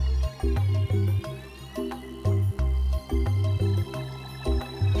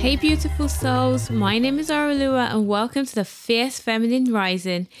Hey beautiful souls, my name is Aralua and welcome to the Fierce Feminine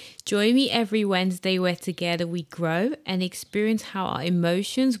Rising. Join me every Wednesday where together we grow and experience how our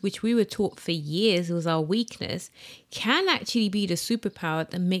emotions, which we were taught for years was our weakness, can actually be the superpower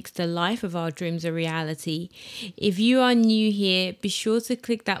that makes the life of our dreams a reality. If you are new here, be sure to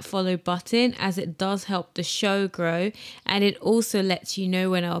click that follow button as it does help the show grow and it also lets you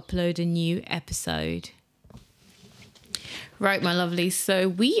know when I upload a new episode. Right, my lovelies. So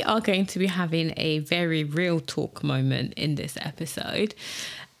we are going to be having a very real talk moment in this episode.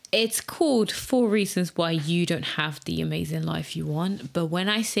 It's called 4 Reasons Why You Don't Have the Amazing Life You Want. But when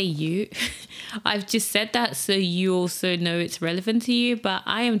I say you, I've just said that so you also know it's relevant to you. But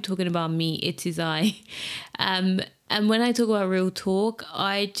I am talking about me. It is I. And when I talk about real talk,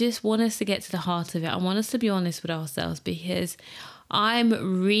 I just want us to get to the heart of it. I want us to be honest with ourselves because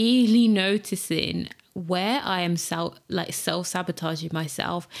I'm really noticing where I am self-sabotaging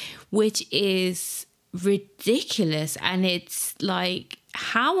myself, which is ridiculous. And it's like,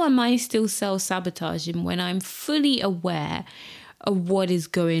 how am I still self-sabotaging when I'm fully aware of what is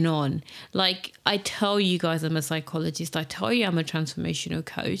going on? Like, I tell you guys I'm a psychologist. I tell you I'm a transformational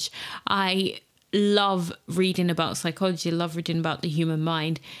coach. I love reading about psychology, love reading about the human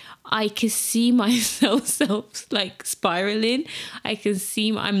mind. I can see myself spiraling. I can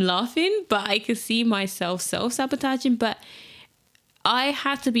see I'm laughing, but I can see myself self-sabotaging. But I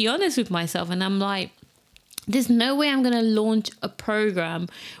had to be honest with myself and I'm like, there's no way I'm going to launch a program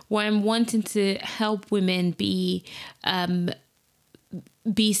where I'm wanting to help women be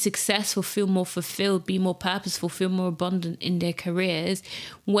successful, feel more fulfilled, be more purposeful, feel more abundant in their careers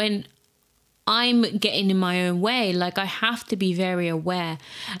when I'm getting in my own way. Like, I have to be very aware.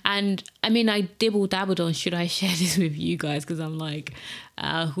 And I mean, I dabbled on, should I share this with you guys? Because I'm like,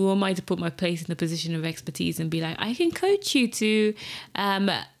 who am I to put my place in the position of expertise and be like, I can coach you to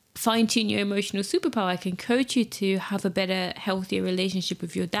fine-tune your emotional superpower. I can coach you to have a better, healthier relationship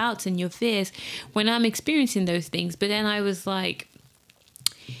with your doubts and your fears when I'm experiencing those things. But then I was like,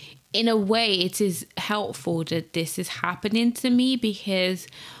 in a way, it is helpful that this is happening to me because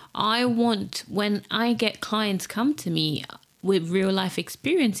I want, when I get clients come to me with real life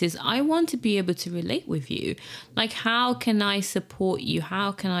experiences, I want to be able to relate with you. Like, how can I support you?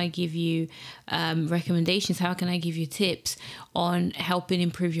 How can I give you recommendations? How can I give you tips on helping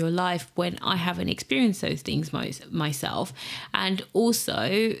improve your life when I haven't experienced those things myself? And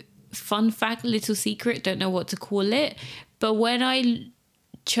also, fun fact, little secret, don't know what to call it, but when I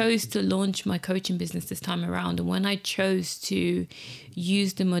chose to launch my coaching business this time around, and when I chose to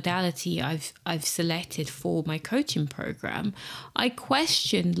use the modality I've selected for my coaching program, I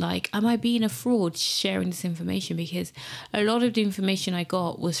questioned, like, am I being a fraud sharing this information? Because a lot of the information I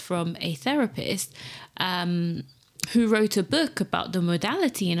got was from a therapist who wrote a book about the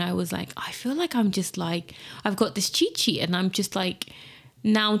modality, and I was like, I feel like I'm just like, I've got this cheat sheet and I'm just like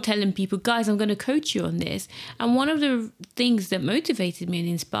now telling people, guys, I'm going to coach you on this. And one of the things that motivated me and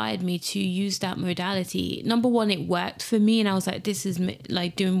inspired me to use that modality, number one, it worked for me. And I was like, this is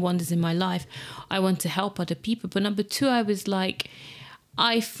like doing wonders in my life. I want to help other people. But number two, I was like,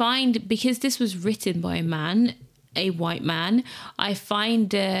 I find, because this was written by a man, a white man, I find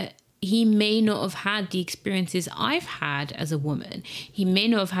that he may not have had the experiences I've had as a woman. He may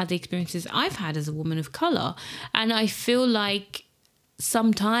not have had the experiences I've had as a woman of color. And I feel like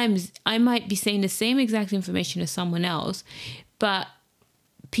sometimes I might be saying the same exact information as someone else, but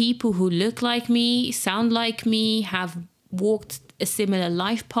people who look like me, sound like me, have walked a similar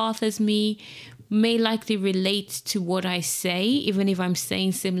life path as me may likely relate to what I say, even if I'm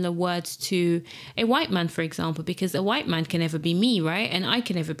saying similar words to a white man, for example, because a white man can never be me, right? And I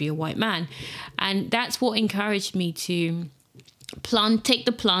can never be a white man. And that's what encouraged me to take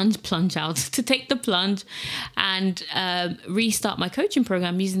the plunge and restart my coaching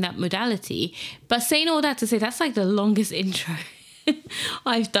program using that modality. But saying all that to say, that's like the longest intro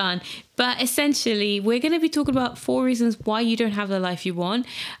I've done. But essentially, we're going to be talking about 4 reasons why you don't have the life you want.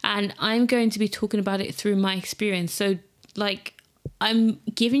 And I'm going to be talking about it through my experience. So, like, I'm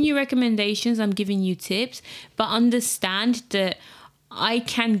giving you recommendations, I'm giving you tips, but understand that I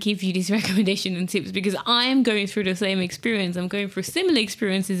can give you these recommendations and tips because I'm going through the same experience. I'm going through similar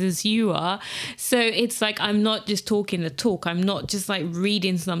experiences as you are. So it's like, I'm not just talking the talk. I'm not just like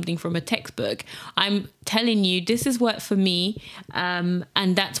reading something from a textbook. I'm telling you, this is what for me. And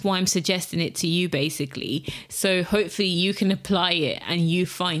that's why I'm suggesting it to you, basically. So hopefully you can apply it and you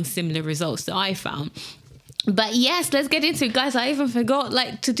find similar results that I found. But yes, let's get into it, guys. I even forgot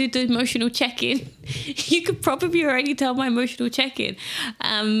to do the emotional check-in. You could probably already tell my emotional check-in.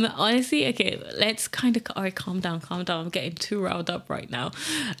 Honestly, okay, let's kind of, all right, calm down. I'm getting too riled up right now.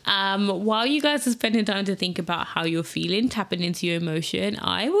 While you guys are spending time to think about how you're feeling, tapping into your emotion,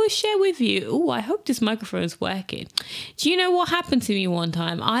 I will share with you. Oh, I hope this microphone is working. Do you know what happened to me one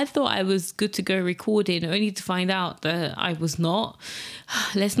time? I thought I was good to go recording, only to find out that I was not.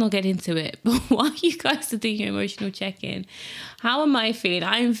 Let's not get into it. But while you guys are doing your emotional check-in, how am I feeling?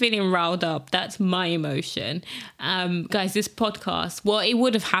 I'm feeling riled up. That's my emotion. Guys, this podcast, well, it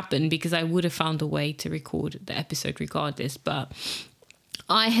would have happened because I would have found a way to record the episode regardless. But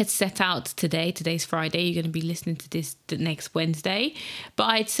I had set out today's Friday, you're going to be listening to this the next Wednesday, but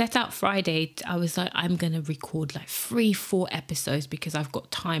I'd set out Friday, I was like, I'm going to record 3-4 episodes because I've got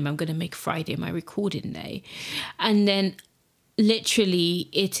time. I'm going to make Friday my recording day. And then literally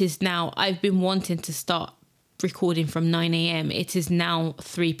I've been wanting to start recording from 9 a.m. It is now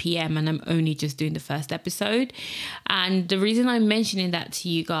 3 p.m. and I'm only just doing the first episode. And the reason I'm mentioning that to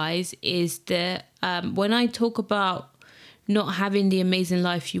you guys is that when I talk about not having the amazing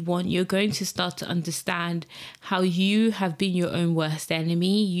life you want, you're going to start to understand how you have been your own worst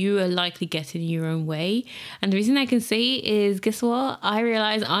enemy. You are likely getting in your own way. And the reason I can say is, guess what? I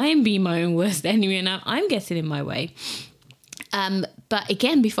realize I'm being my own worst enemy and now I'm getting in my way. But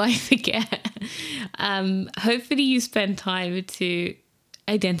again, before I forget, hopefully you spend time to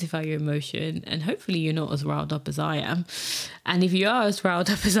identify your emotion, and hopefully you're not as riled up as I am. And if you are as riled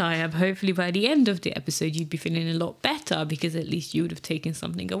up as I am, hopefully by the end of the episode you'd be feeling a lot better, because at least you would have taken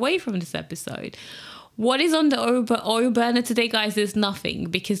something away from this episode. What is on the oil burner today, guys? There's nothing,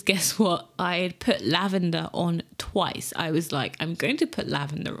 because guess what? I had put lavender on twice. I was like, I'm going to put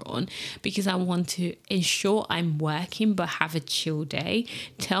lavender on because I want to ensure I'm working but have a chill day.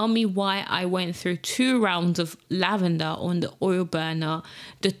 Tell me why I went through 2 rounds of lavender on the oil burner.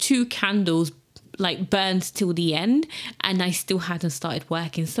 The 2 candles burned till the end and I still hadn't started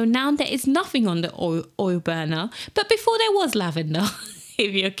working. So now there is nothing on the oil burner, but before there was lavender.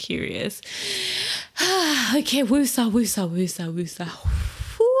 If you're curious. Okay, woosa.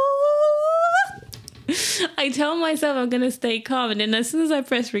 I tell myself I'm going to stay calm, and then as soon as I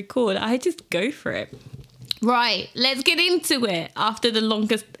press record, I just go for it. Right, let's get into it after the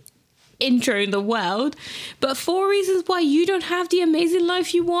longest intro in the world. But 4 reasons why you don't have the amazing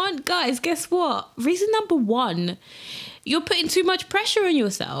life you want. Guys, guess what? Reason number 1, you're putting too much pressure on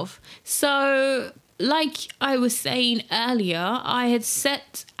yourself. So like I was saying earlier, I had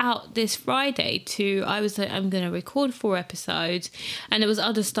set out this Friday I was like, I'm going to record 4 episodes, and there was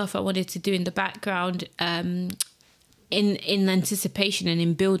other stuff I wanted to do in the background in anticipation and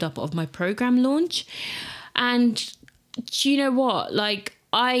in build up of my program launch. And do you know what?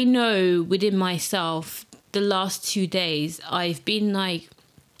 I know within myself, the last 2 days, I've been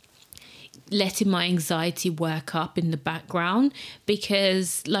letting my anxiety work up in the background,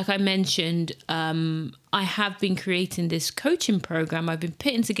 because like I mentioned, I have been creating this coaching program. I've been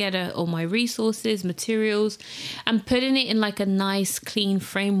putting together all my resources, materials, and putting it in a nice clean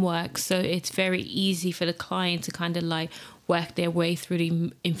framework, so it's very easy for the client to kind of work their way through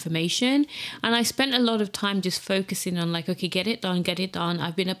the information. And I spent a lot of time just focusing on okay, get it done.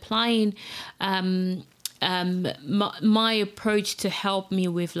 I've been applying my approach to help me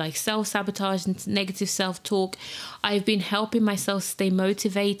with self-sabotage and negative self-talk. I've been helping myself stay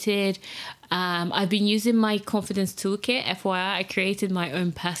motivated. I've been using my confidence toolkit. FYI, I created my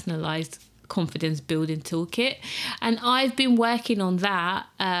own personalized confidence building toolkit, and I've been working on that.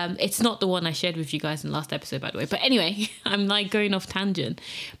 It's not the one I shared with you guys in the last episode, by the way, but anyway, I'm going off tangent.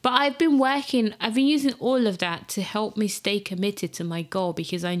 But I've been using all of that to help me stay committed to my goal,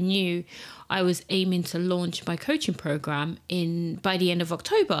 because I knew I was aiming to launch my coaching program by the end of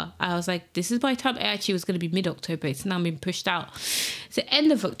October. I was like, this is my time. It actually was going to be mid-October. It's now been pushed out. So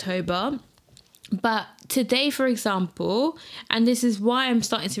end of October. But today, for example, and this is why I'm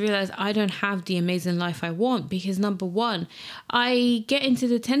starting to realize I don't have the amazing life I want, because number 1, I get into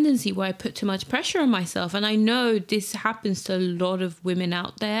the tendency where I put too much pressure on myself. And I know this happens to a lot of women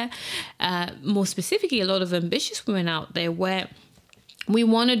out there, more specifically, a lot of ambitious women out there, where we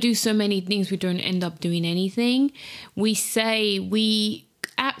want to do so many things, we don't end up doing anything. We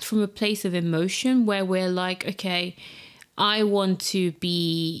act from a place of emotion where we're like, okay, I want to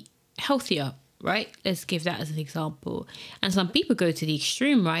be healthier, right? Let's give that as an example. And some people go to the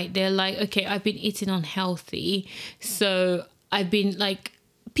extreme, right? They're like, okay, I've been eating unhealthy, so I've been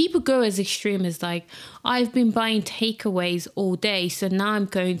people go as extreme as I've been buying takeaways all day, so now I'm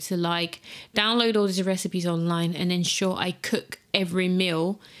going to download all these recipes online and ensure I cook every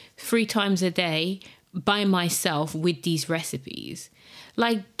meal 3 times a day by myself with these recipes.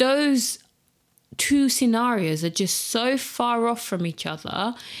 Like, those two scenarios are just so far off from each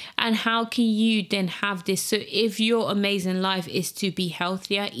other. And how can you then have this? So if your amazing life is to be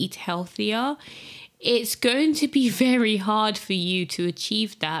healthier, eat healthier, it's going to be very hard for you to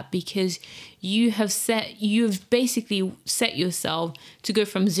achieve that, because you've basically set yourself to go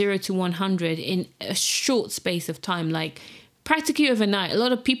from 0 to 100 in a short space of time, like practically overnight. A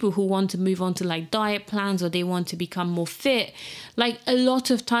lot of people who want to move on to like diet plans, or they want to become more fit, like a lot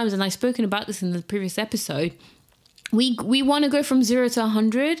of times, and I've spoken about this in the previous episode, we want to go from 0 to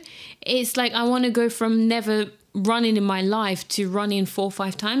 100. It's like, I want to go from never running in my life to running 4 or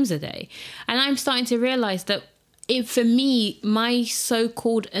 5 times a day. And I'm starting to realize that for me, my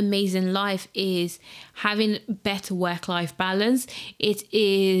so-called amazing life is having better work-life balance. It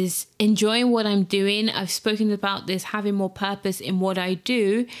is enjoying what I'm doing. I've spoken about this, having more purpose in what I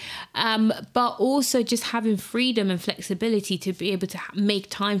do, but also just having freedom and flexibility to be able to make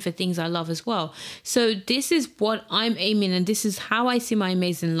time for things I love as well. So this is what I'm aiming, and this is how I see my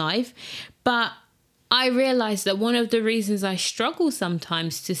amazing life. But I realized that one of the reasons I struggle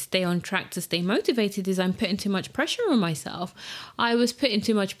sometimes to stay on track, to stay motivated, is I'm putting too much pressure on myself. I was putting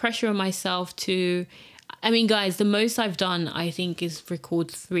too much pressure on myself I mean, guys, the most I've done, I think, is record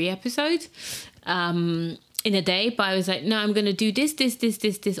 3 episodes in a day. But I was like, no, I'm going to do this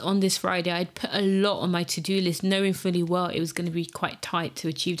on this Friday. I'd put a lot on my to-do list, knowing fully well it was going to be quite tight to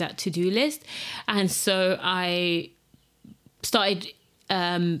achieve that to-do list. And so I started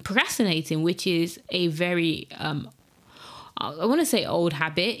procrastinating, which is a very I want to say old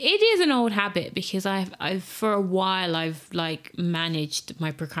habit. It is an old habit, because I've for a while I've like managed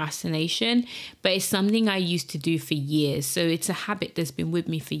my procrastination, but it's something I used to do for years. So it's a habit that's been with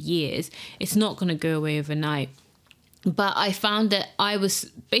me for years. It's not going to go away overnight. But I found that I was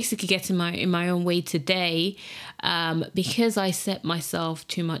basically getting in my own way today, because I set myself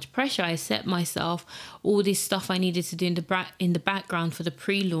too much pressure. I set myself all this stuff I needed to do in the background for the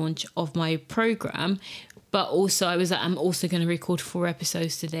pre-launch of my program. But also I was like, I'm also going to record 4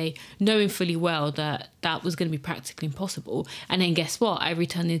 episodes today, knowing fully well that that was going to be practically impossible. And then guess what? I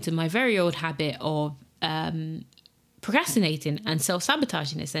returned into my very old habit of procrastinating and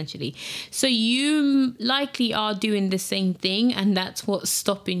self-sabotaging, essentially. So you likely are doing the same thing, and that's what's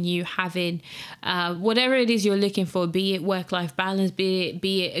stopping you having whatever it is you're looking for, be it work-life balance, be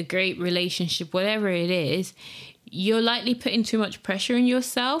it a great relationship, whatever it is. You're likely putting too much pressure on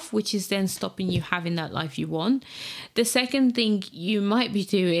yourself, which is then stopping you having that life you want. The second thing you might be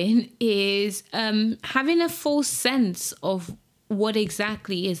doing is having a false sense of what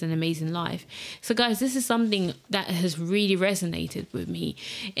exactly is an amazing life. So guys, this is something that has really resonated with me,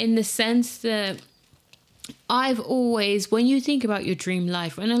 in the sense that I've always, when you think about your dream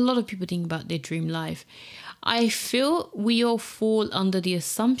life, when a lot of people think about their dream life, I feel we all fall under the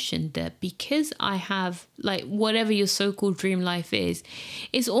assumption that because I have, like, whatever your so-called dream life is,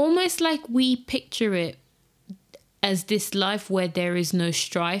 it's almost like we picture it as this life where there is no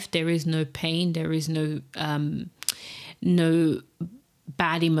strife, there is no pain, there is no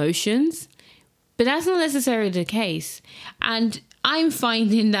bad emotions. But that's not necessarily the case. And I'm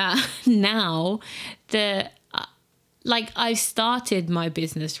finding that now that like, I started my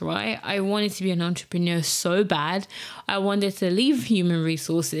business, right? I wanted to be an entrepreneur so bad. I wanted to leave human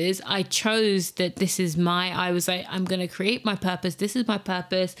resources. I chose that I was like, I'm going to create my purpose. This is my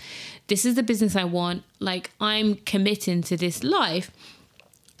purpose. This is the business I want. Like, I'm committing to this life.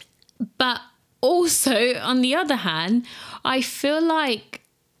 But also, on the other hand, I feel like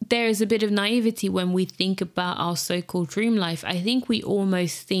there is a bit of naivety when we think about our so-called dream life. I think we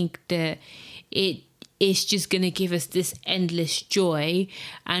almost think that it's just going to give us this endless joy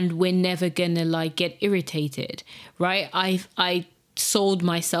and we're never going to like get irritated, right? I sold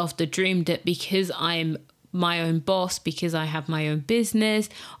myself the dream that because I'm my own boss, because I have my own business,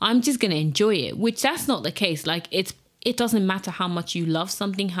 I'm just going to enjoy it, which that's not the case. Like, it doesn't matter how much you love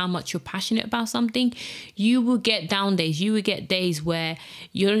something, how much you're passionate about something. You will get down days. You will get days where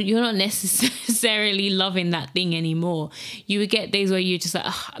you're not necessarily loving that thing anymore. You will get days where you're just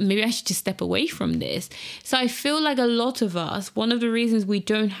like, maybe I should just step away from this. So I feel like a lot of us, one of the reasons we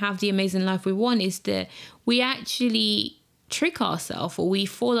don't have the amazing life we want is that we actually trick ourselves, or we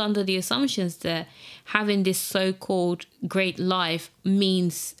fall under the assumptions that having this so-called great life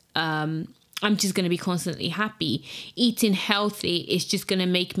means I'm just going to be constantly happy. Eating healthy is just going to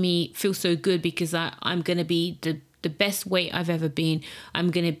make me feel so good because I'm going to be the best weight I've ever been.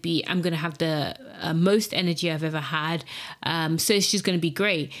 I'm going to have the most energy I've ever had. So it's just going to be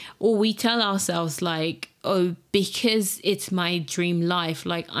great. Or we tell ourselves like, oh, because it's my dream life,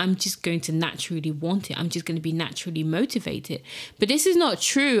 like I'm just going to naturally want it. I'm just going to be naturally motivated. But this is not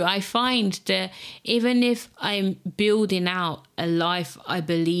true. I find that even if I'm building out a life I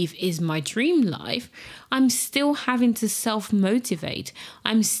believe is my dream life, I'm still having to self-motivate.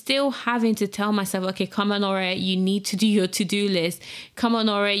 I'm still having to tell myself, okay, come on, Ore, you need to do your to-do list. Come on,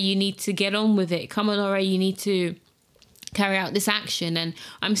 Ore, you need to get on with it. Come on, Ore, you need to carry out this action. And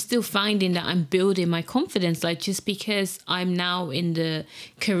I'm still finding that I'm building my confidence. Like, just because I'm now in the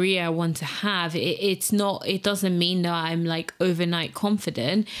career I want to have, it doesn't mean that I'm like overnight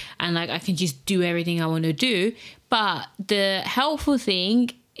confident and like I can just do everything I want to do. But the helpful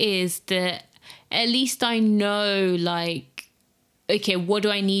thing is that at least I know, like, okay, what do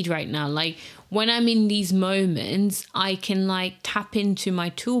I need right now? Like, when I'm in these moments, I can like tap into my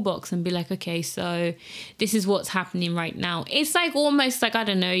toolbox and be like, okay, so this is what's happening right now. It's like almost like, I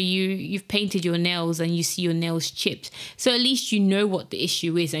don't know, you've painted your nails and you see your nails chipped. So at least you know what the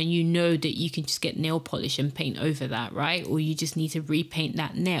issue is, and you know that you can just get nail polish and paint over that, right? Or you just need to repaint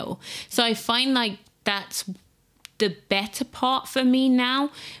that nail. So I find like that's the better part for me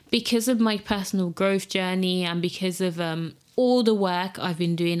now, because of my personal growth journey and because of all the work I've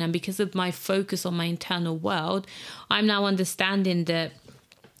been doing, and because of my focus on my internal world. I'm now understanding that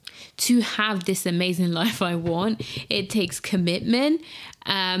to have this amazing life I want, it takes commitment,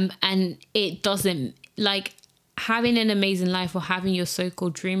 and it doesn't, like, having an amazing life or having your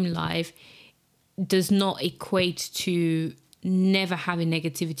so-called dream life does not equate to never having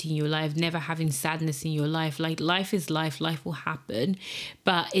negativity in your life, never having sadness in your life. Like, life is life will happen,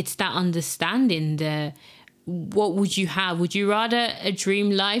 but it's that understanding that what would you have? Would you rather a dream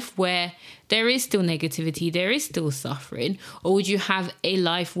life where there is still negativity, there is still suffering, or would you have a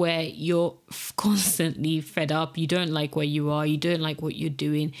life where you're constantly fed up, you don't like where you are, you don't like what you're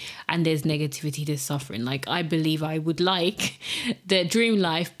doing, and there's negativity, there's suffering? Like, I believe I would like the dream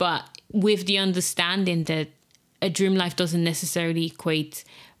life, but with the understanding that a dream life doesn't necessarily equate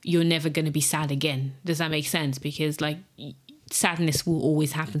you're never going to be sad again. Does that make sense? Because like, sadness will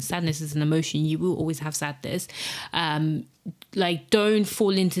always happen. Sadness is an emotion. You will always have sadness. Like, don't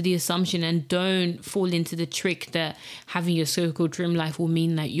fall into the assumption and don't fall into the trick that having your so-called dream life will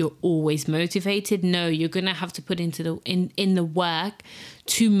mean that you're always motivated. No, you're going to have to put into in the work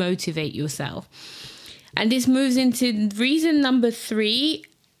to motivate yourself. And this moves into reason number 3,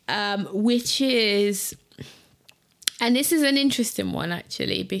 which is, and this is an interesting one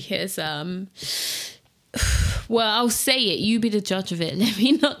actually, because well, I'll say it. You be the judge of it. Let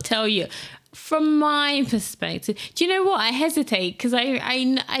me not tell you. From my perspective, do you know what? I hesitate because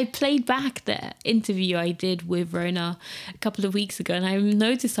I played back the interview I did with Rona a couple of weeks ago, and I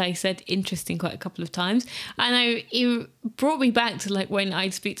noticed I said interesting quite a couple of times, and it brought me back to like when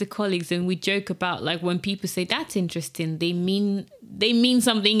I'd speak to colleagues and we joke about like when people say that's interesting, they mean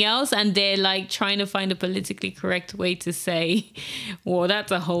something else, and they're like trying to find a politically correct way to say, well,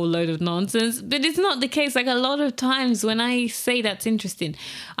 that's a whole load of nonsense. But it's not the case. Like, a lot of times when I say that's interesting,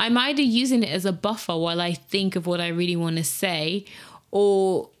 I'm either using it as a buffer while I think of what I really want to say,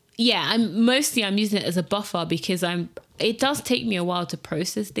 or I'm using it as a buffer because it does take me a while to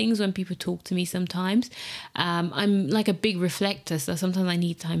process things when people talk to me sometimes. I'm like a big reflector, so sometimes I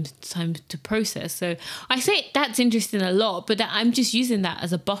need time to process. So I say that's interesting a lot, but I'm just using that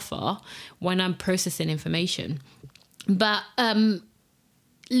as a buffer when I'm processing information. But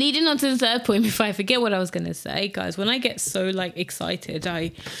leading on to the third point, before I forget what I was going to say, guys, when I get so like excited,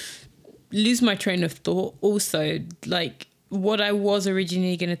 I lose my train of thought. Also, like, what I was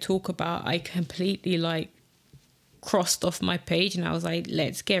originally going to talk about, I completely like crossed off my page, and I was like,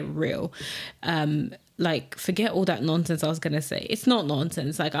 let's get real. Like, forget all that nonsense I was going to say. It's not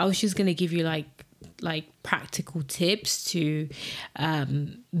nonsense. Like, I was just going to give you like practical tips to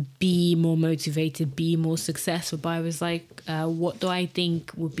be more motivated, be more successful. But I was like, what do I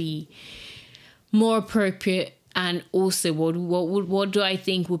think would be more appropriate? And also, what do I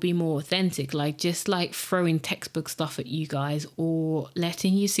think would be more authentic? Like, just like throwing textbook stuff at you guys, or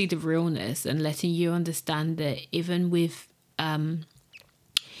letting you see the realness and letting you understand that even with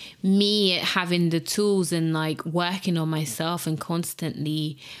me having the tools and like working on myself and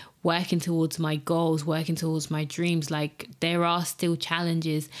constantly working towards my goals, working towards my dreams, like, there are still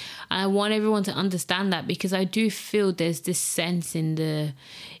challenges. And I want everyone to understand that, because I do feel there's this sense in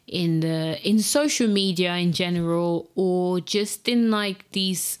social media in general, or just in like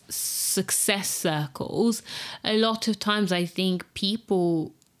these success circles, a lot of times I think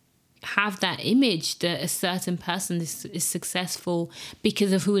people have that image that a certain person is successful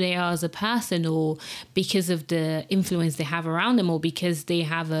because of who they are as a person, or because of the influence they have around them, or because they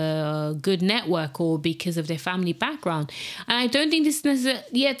have a good network, or because of their family background. And I don't think this is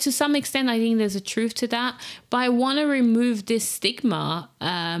to some extent, I think there's a truth to that, but I want to remove this stigma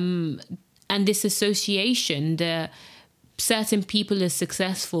and this association that certain people are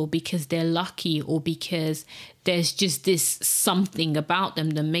successful because they're lucky, or because there's just this something about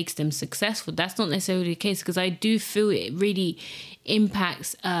them that makes them successful. That's not necessarily the case, because I do feel it really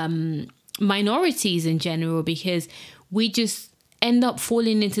impacts minorities in general, because we just end up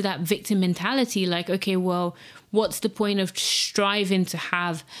falling into that victim mentality. Like, okay, well, what's the point of striving to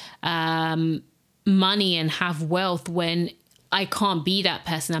have money and have wealth when I can't be that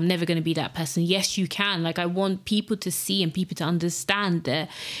person? I'm never going to be that person. Yes, you can. Like, I want people to see and people to understand that,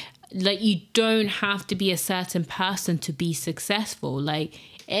 like, you don't have to be a certain person to be successful. Like,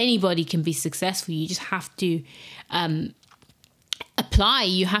 anybody can be successful. You just have to apply.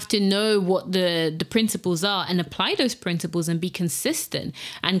 You have to know what the principles are and apply those principles and be consistent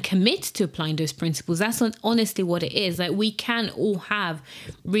and commit to applying those principles. That's honestly what it is. Like, we can all have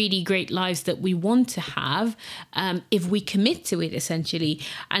really great lives that we want to have if we commit to it, essentially.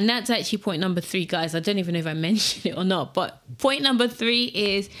 And that's actually point number 3, guys. I don't even know if I mentioned it or not, but point number 3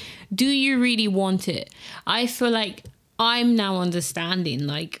 is, do you really want it? I feel like I'm now understanding,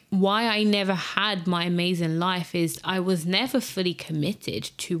 like, why I never had my amazing life is I was never fully committed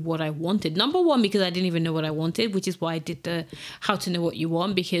to what I wanted. Number one, because I didn't even know what I wanted, which is why I did the How to Know What You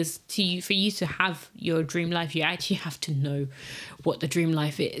Want, because for you to have your dream life, you actually have to know what the dream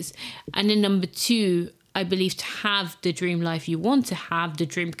life is. And then number 2, I believe to have the dream life you want to have, the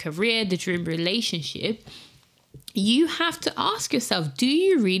dream career, the dream relationship, you have to ask yourself, do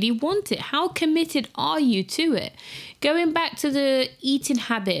you really want it? How committed are you to it? Going back to the eating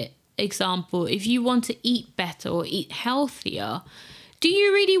habit example, if you want to eat better or eat healthier, do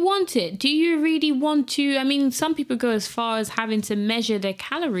you really want it? Do you really want to? I mean, some people go as far as having to measure their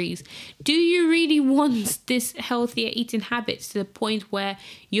calories. Do you really want this healthier eating habits to the point where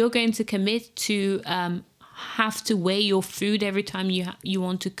you're going to commit to have to weigh your food every time you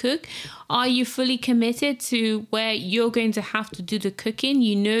want to cook? Are you fully committed to where you're going to have to do the cooking?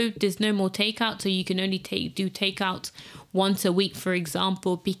 You know, there's no more takeout, so you can only do takeout once a week, for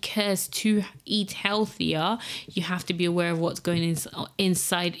example, because to eat healthier, you have to be aware of what's going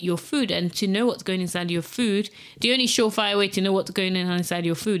inside your food. And to know what's going inside your food, the only surefire way to know what's going inside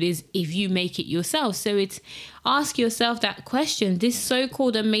your food is if you make it yourself. So it's ask yourself that question, this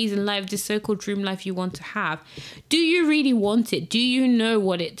so-called amazing life, this so-called dream life you want to have, do you really want it? Do you know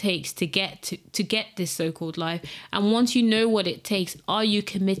what it takes to get this so-called life? And once you know what it takes, are you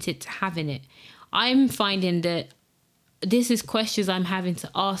committed to having it? I'm finding that this is questions I'm having to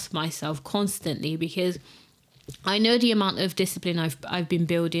ask myself constantly, because I know the amount of discipline I've been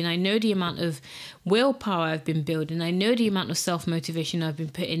building. I know the amount of willpower I've been building. I know the amount of self-motivation I've been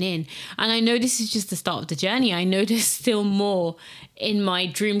putting in. And I know this is just the start of the journey. I know there's still more in my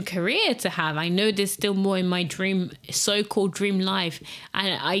dream career to have. I know there's still more in my so-called dream life.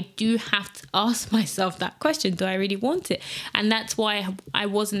 And I do have to ask myself that question, do I really want it? And that's why I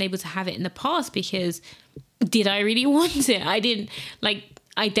wasn't able to have it in the past, because did I really want it?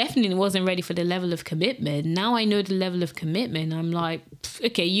 I definitely wasn't ready for the level of commitment. Now I know the level of commitment. I'm like,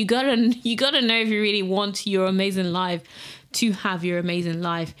 okay, you gotta know if you really want your amazing life to have your amazing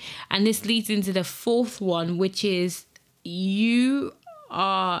life. And this leads into the 4th one, which is you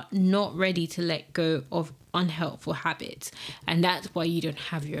are not ready to let go of unhelpful habits. And that's why you don't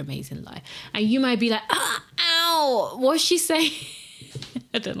have your amazing life. And you might be like, ow, what's she saying?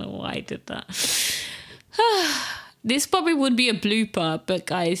 I don't know why I did that. This probably would be a blooper, but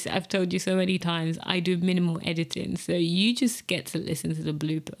guys, I've told you so many times, I do minimal editing, so you just get to listen to the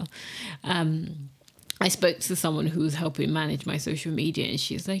blooper. I spoke to someone who was helping manage my social media, and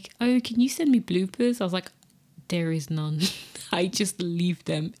she's like, oh, can you send me bloopers? I was like, there is none. I just leave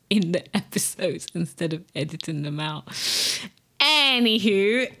them in the episodes instead of editing them out.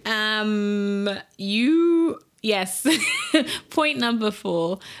 Anywho, yes. Point number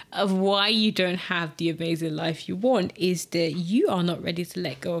 4 of why you don't have the amazing life you want is that you are not ready to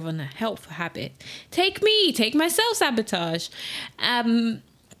let go of an unhelpful habit. Take my self-sabotage. And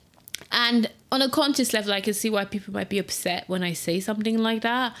on a conscious level, I can see why people might be upset when I say something like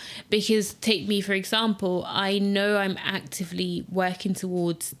that. Because take me, for example, I know I'm actively working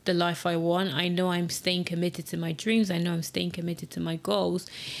towards the life I want. I know I'm staying committed to my dreams. I know I'm staying committed to my goals.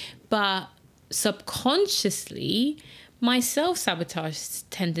 But subconsciously, my self-sabotage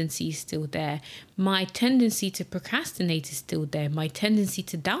tendency is still there. My tendency to procrastinate is still there. My tendency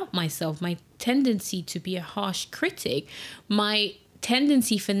to doubt myself. My tendency to be a harsh critic. My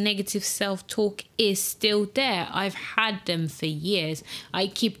tendency for negative self-talk is still there. I've had them for years. I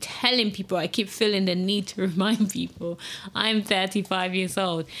keep telling people, I keep feeling the need to remind people, I'm 35 years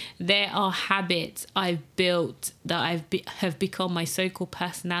old. There are habits I've built that have become my so-called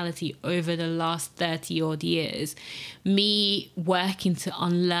personality over the last 30 odd years. Me working to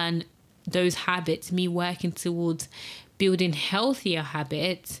unlearn those habits, me working towards building healthier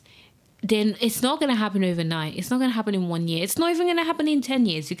habits, then it's not going to happen overnight. It's not going to happen in 1 year. It's not even going to happen in 10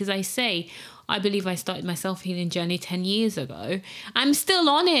 years, because I believe I started my self-healing journey 10 years ago. I'm still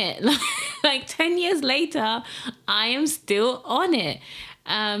on it. Like 10 years later, I am still on it.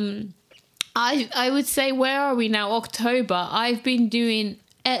 I would say, where are we now? October. I've been doing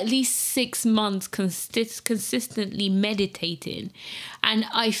at least 6 months consistently meditating, and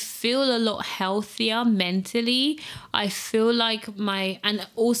I feel a lot healthier mentally. I feel like and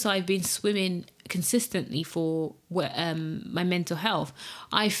also I've been swimming consistently for my mental health.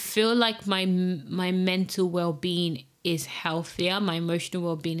 I feel like my mental well-being is healthier, my emotional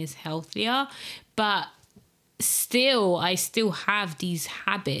well-being is healthier, but I still have these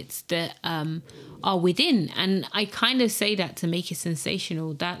habits that are within, and I kind of say that to make it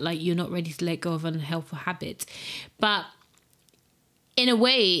sensational, that like you're not ready to let go of unhelpful habits, but in a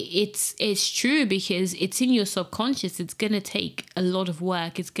way it's true, because it's in your subconscious. It's gonna take a lot of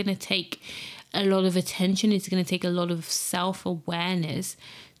work, it's gonna take a lot of attention, it's gonna take a lot of self-awareness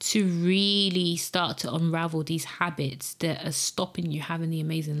to really start to unravel these habits that are stopping you having the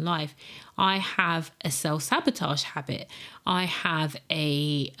amazing life. I have a self-sabotage habit. I have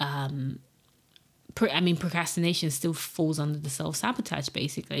procrastination still falls under the self-sabotage,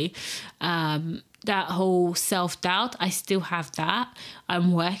 basically. That whole self-doubt, I still have that.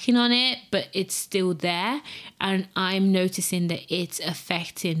 I'm working on it, but it's still there. And I'm noticing that it's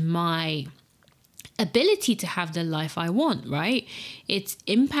affecting my ability to have the life I want, right? It's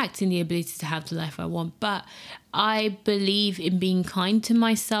impacting the ability to have the life I want. But I believe in being kind to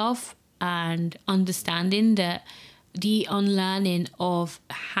myself and understanding that the unlearning of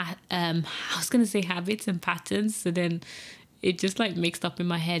I was going to say habits and patterns, so then it just like mixed up in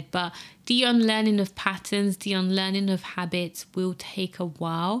my head, but the unlearning of patterns, the unlearning of habits will take a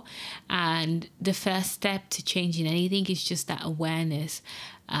while, and the first step to changing anything is just that awareness,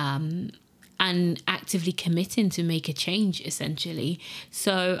 and actively committing to make a change, essentially.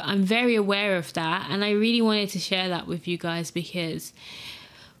 So I'm very aware of that, and I really wanted to share that with you guys, because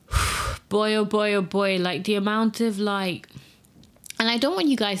boy, oh boy, oh boy, like the amount of like, and I don't want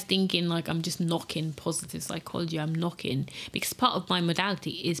you guys thinking like I'm just knocking positive psychology. I'm knocking, because part of my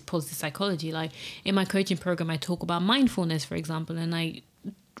modality is positive psychology. Like in my coaching program, I talk about mindfulness, for example, and I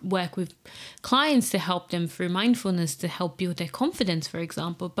work with clients to help them through mindfulness to help build their confidence, for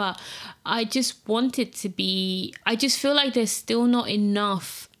example. But I just want it to be, I just feel like there's still not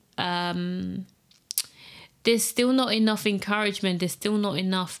enough encouragement, there's still not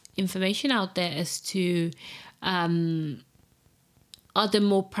enough information out there as to other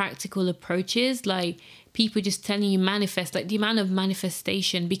more practical approaches, like people just telling you manifest, like the amount of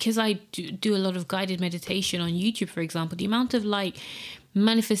manifestation, because I do a lot of guided meditation on YouTube, for example, the amount of like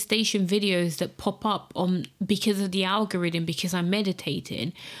manifestation videos that pop up on because of the algorithm, because I'm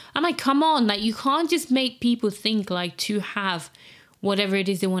meditating. I'm like, come on, like you can't just make people think like to have whatever it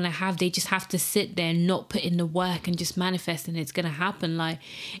is they want to have, they just have to sit there and not put in the work and just manifest and it's going to happen. Like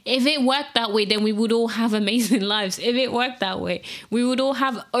if it worked that way, then we would all have amazing lives. If it worked that way, we would all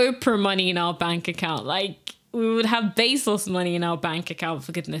have Oprah money in our bank account. Like we would have Bezos money in our bank account,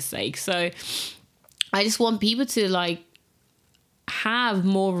 for goodness sake. So I just want people to like have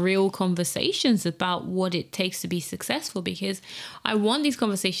more real conversations about what it takes to be successful, because I want these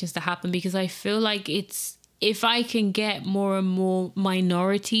conversations to happen, because I feel like if I can get more and more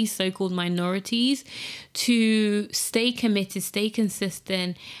minorities, so-called minorities, to stay committed, stay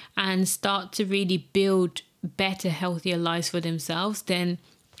consistent, and start to really build better, healthier lives for themselves, then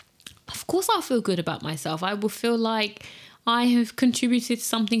of course I'll feel good about myself. I will feel like I have contributed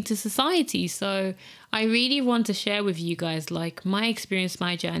something to society. So I really want to share with you guys like my experience,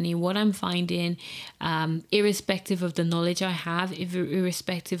 my journey, what I'm finding, irrespective of the knowledge I have,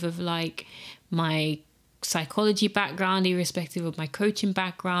 irrespective of like my psychology background, irrespective of my coaching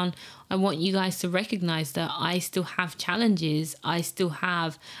background. I want you guys to recognize that I still have challenges. I'm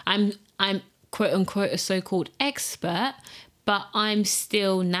quote unquote a so-called expert, but I'm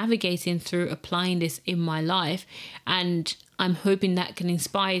still navigating through applying this in my life. And I'm hoping that can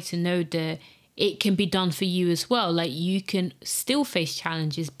inspire you to know that it can be done for you as well. Like, you can still face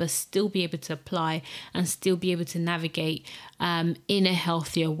challenges, but still be able to apply and still be able to navigate in a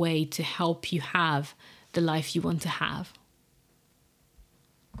healthier way to help you have the life you want to have.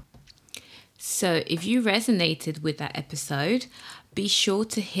 So if you resonated with that episode, be sure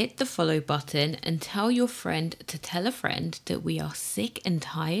to hit the follow button and tell your friend to tell a friend that we are sick and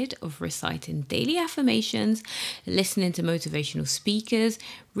tired of reciting daily affirmations, listening to motivational speakers,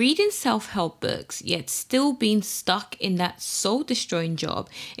 reading self-help books, yet still being stuck in that soul-destroying job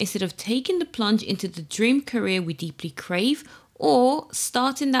instead of taking the plunge into the dream career we deeply crave, or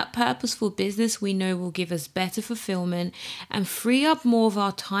starting that purposeful business we know will give us better fulfillment and free up more of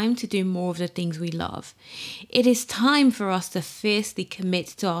our time to do more of the things we love. It is time for us to fiercely commit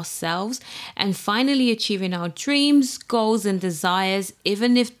to ourselves and finally achieving our dreams, goals, and desires,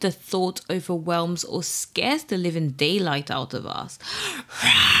 even if the thought overwhelms or scares the living daylight out of us.